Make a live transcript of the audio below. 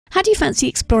How do you fancy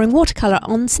exploring watercolour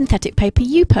on synthetic paper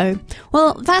Yupo?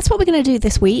 Well, that's what we're going to do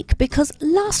this week, because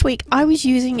last week I was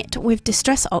using it with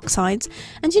Distress Oxides,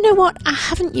 and you know what, I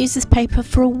haven't used this paper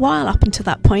for a while up until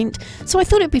that point, so I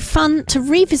thought it'd be fun to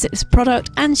revisit this product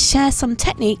and share some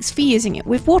techniques for using it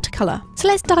with watercolour. So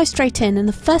let's dive straight in, and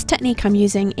the first technique I'm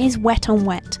using is wet on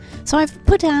wet. So I've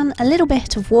put down a little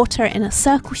bit of water in a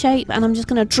circle shape, and I'm just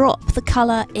going to drop the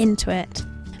colour into it.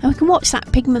 And we can watch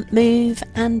that pigment move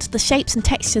and the shapes and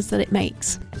textures that it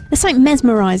makes. There's something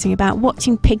mesmerising about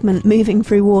watching pigment moving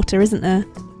through water, isn't there?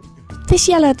 This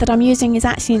yellow that I'm using is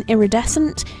actually an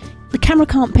iridescent. The camera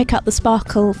can't pick up the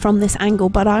sparkle from this angle,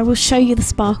 but I will show you the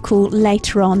sparkle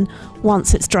later on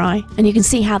once it's dry, and you can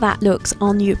see how that looks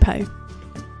on Yupo.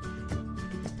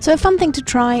 So a fun thing to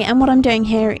try, and what I'm doing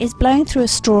here is blowing through a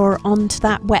straw onto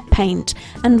that wet paint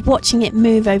and watching it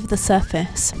move over the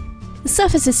surface. The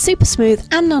surface is super smooth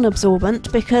and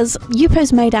non-absorbent because Yupo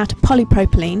is made out of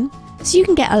polypropylene, so you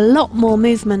can get a lot more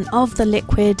movement of the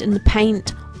liquid and the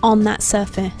paint on that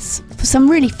surface for some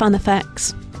really fun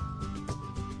effects.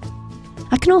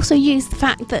 I can also use the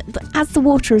fact that as the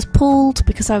water is pulled,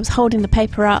 because I was holding the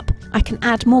paper up, I can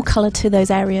add more colour to those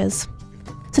areas.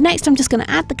 So next I'm just going to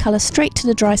add the colour straight to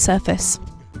the dry surface.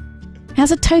 It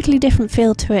has a totally different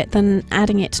feel to it than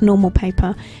adding it to normal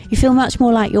paper. You feel much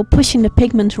more like you're pushing the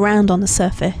pigment around on the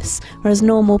surface, whereas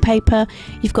normal paper,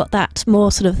 you've got that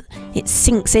more sort of, it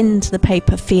sinks into the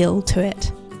paper feel to it.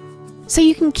 So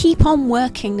you can keep on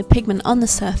working the pigment on the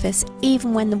surface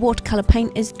even when the watercolour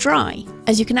paint is dry,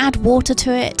 as you can add water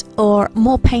to it or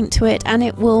more paint to it and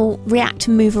it will react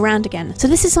and move around again. So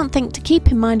this is something to keep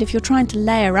in mind if you're trying to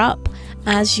layer up,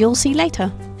 as you'll see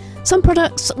later. Some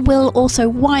products will also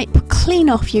wipe clean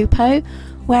off Yupo,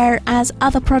 whereas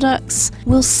other products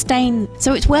will stain,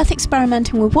 so it's worth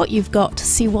experimenting with what you've got to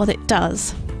see what it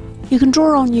does. You can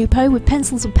draw on Yupo with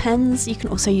pencils or pens, you can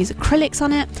also use acrylics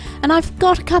on it, and I've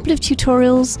got a couple of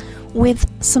tutorials with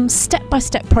some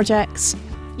step-by-step projects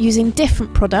using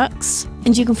different products,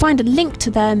 and you can find a link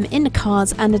to them in the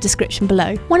cards and the description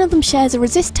below. One of them shares a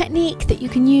resist technique that you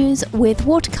can use with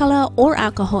watercolour or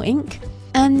alcohol ink,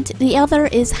 and the other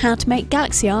is how to make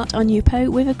galaxy art on Yupo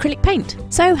with acrylic paint.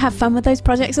 So have fun with those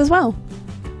projects as well.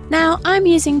 Now I'm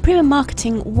using Prima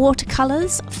marketing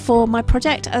watercolours for my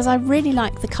project, as I really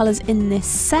like the colours in this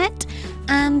set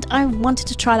and I wanted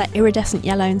to try that iridescent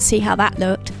yellow and see how that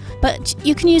looked, but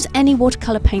you can use any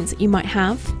watercolour paints that you might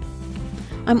have.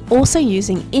 I'm also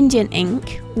using Indian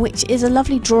ink, which is a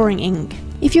lovely drawing ink.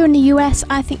 If you're in the US,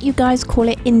 I think you guys call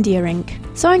it India ink.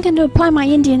 So I'm going to apply my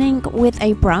Indian ink with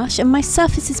a brush, and my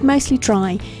surface is mostly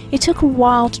dry. It took a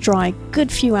while to dry, a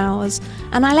good few hours,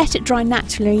 and I let it dry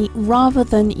naturally rather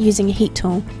than using a heat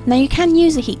tool. Now you can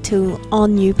use a heat tool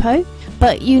on Yupo,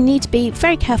 but you need to be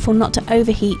very careful not to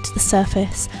overheat the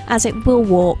surface, as it will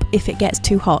warp if it gets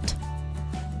too hot.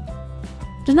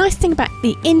 The nice thing about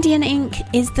the Indian ink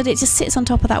is that it just sits on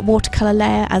top of that watercolour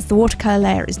layer as the watercolour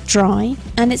layer is dry,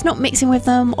 and it's not mixing with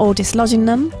them or dislodging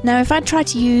them. Now if I tried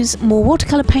to use more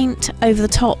watercolour paint over the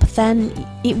top, then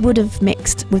it would have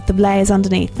mixed with the layers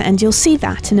underneath, and you'll see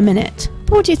that in a minute.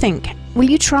 But what do you think? Will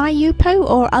you try Yupo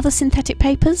or other synthetic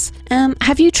papers?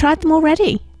 Have you tried them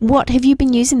already? What have you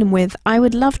been using them with? I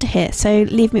would love to hear, so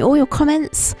leave me all your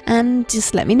comments and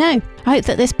just let me know. I hope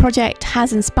that this project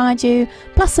has inspired you,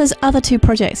 plus there's other two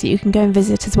projects that you can go and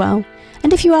visit as well.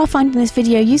 And if you are finding this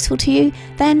video useful to you,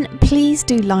 then please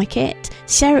do like it,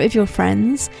 share it with your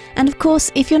friends, and of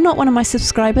course if you're not one of my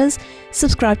subscribers,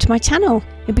 subscribe to my channel.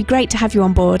 It'd be great to have you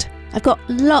on board. I've got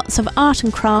lots of art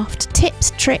and craft,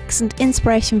 tips, tricks and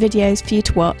inspiration videos for you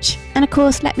to watch. And of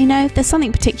course let me know if there's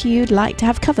something particular you'd like to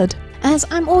have covered, as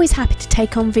I'm always happy to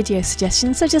take on video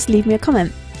suggestions, so just leave me a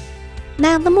comment.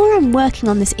 Now the more I'm working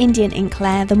on this Indian ink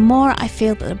layer, the more I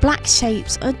feel that the black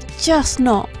shapes are just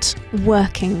not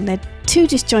working. They're too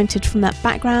disjointed from that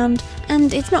background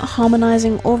and it's not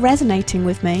harmonising or resonating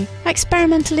with me. I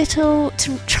experiment a little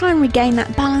to try and regain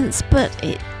that balance, but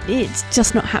it's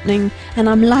just not happening and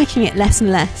I'm liking it less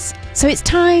and less. So it's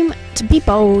time to be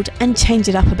bold and change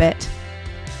it up a bit.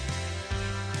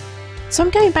 So I'm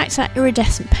going back to that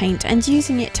iridescent paint and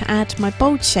using it to add my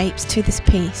bold shapes to this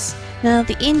piece. Now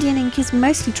the Indian ink is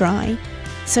mostly dry,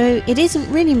 so it isn't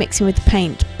really mixing with the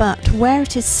paint, but where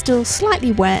it is still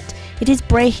slightly wet, it is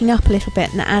breaking up a little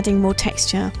bit and adding more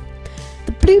texture.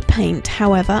 The blue paint,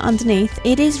 however, underneath,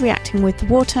 it is reacting with the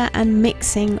water and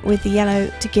mixing with the yellow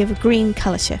to give a green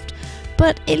colour shift,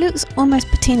 but it looks almost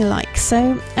patina-like,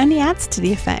 so only adds to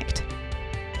the effect.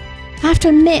 I have to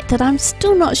admit that I'm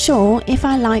still not sure if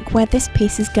I like where this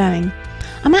piece is going.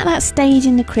 I'm at that stage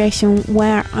in the creation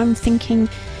where I'm thinking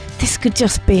this could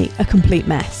just be a complete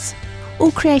mess.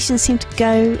 all creations seem to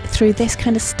go through this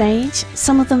kind of stage.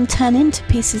 Some of them turn into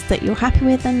pieces that you're happy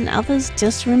with and others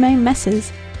just remain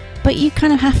messes. But you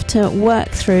kind of have to work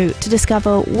through to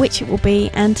discover which it will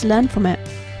be and to learn from it.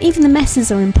 Even the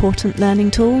messes are important learning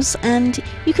tools, and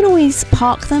you can always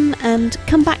park them and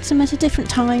come back to them at a different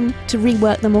time to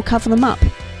rework them or cover them up.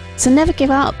 So never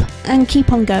give up and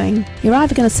keep on going. You're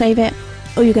either going to save it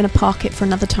or you're going to park it for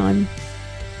another time.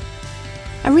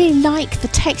 I really like the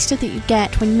texture that you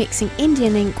get when mixing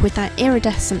Indian ink with that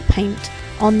iridescent paint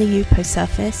on the Yupo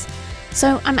surface.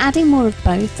 So I'm adding more of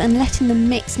both and letting them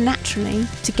mix naturally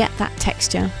to get that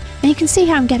texture. And you can see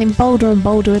how I'm getting bolder and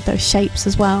bolder with those shapes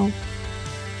as well.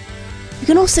 You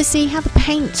can also see how the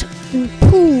paint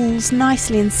pools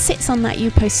nicely and sits on that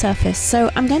Yupo surface,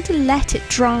 so I'm going to let it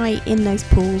dry in those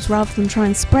pools rather than try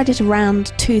and spread it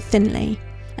around too thinly.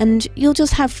 And you'll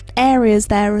just have areas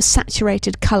there of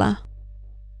saturated colour.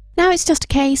 Now it's just a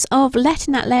case of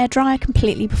letting that layer dry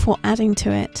completely before adding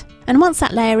to it. And once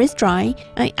that layer is dry,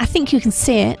 I think you can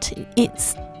see it,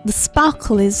 the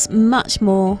sparkle is much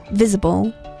more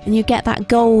visible and you get that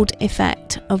gold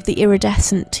effect of the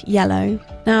iridescent yellow.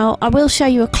 Now I will show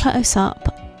you a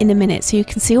close-up in a minute so you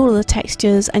can see all of the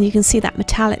textures and you can see that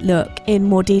metallic look in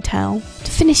more detail.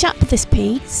 To finish up this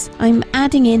piece, I'm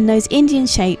adding in those Indian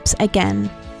shapes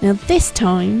again. Now this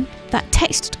time, that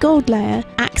textured gold layer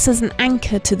acts as an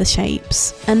anchor to the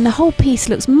shapes and the whole piece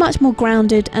looks much more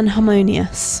grounded and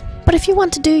harmonious. But if you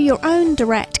want to do your own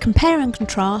direct compare and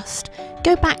contrast,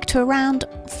 go back to around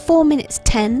 4 minutes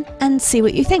 10 and see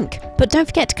what you think. But don't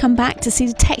forget to come back to see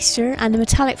the texture and the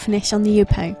metallic finish on the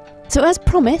Yupo. So as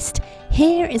promised,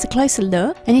 here is a closer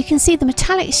look and you can see the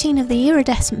metallic sheen of the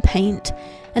iridescent paint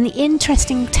and the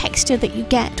interesting texture that you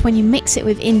get when you mix it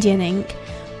with Indian ink,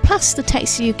 plus the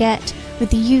texture you get with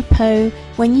the Yupo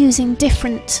when using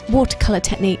different watercolour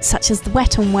techniques such as the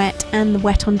wet on wet and the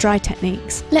wet on dry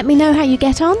techniques. Let me know how you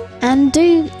get on and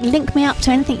do link me up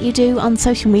to anything you do on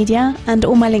social media, and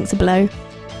all my links are below.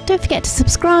 Don't forget to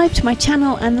subscribe to my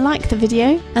channel and like the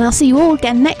video, and I'll see you all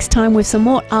again next time with some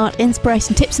more art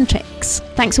inspiration tips and tricks.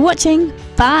 Thanks for watching,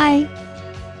 bye!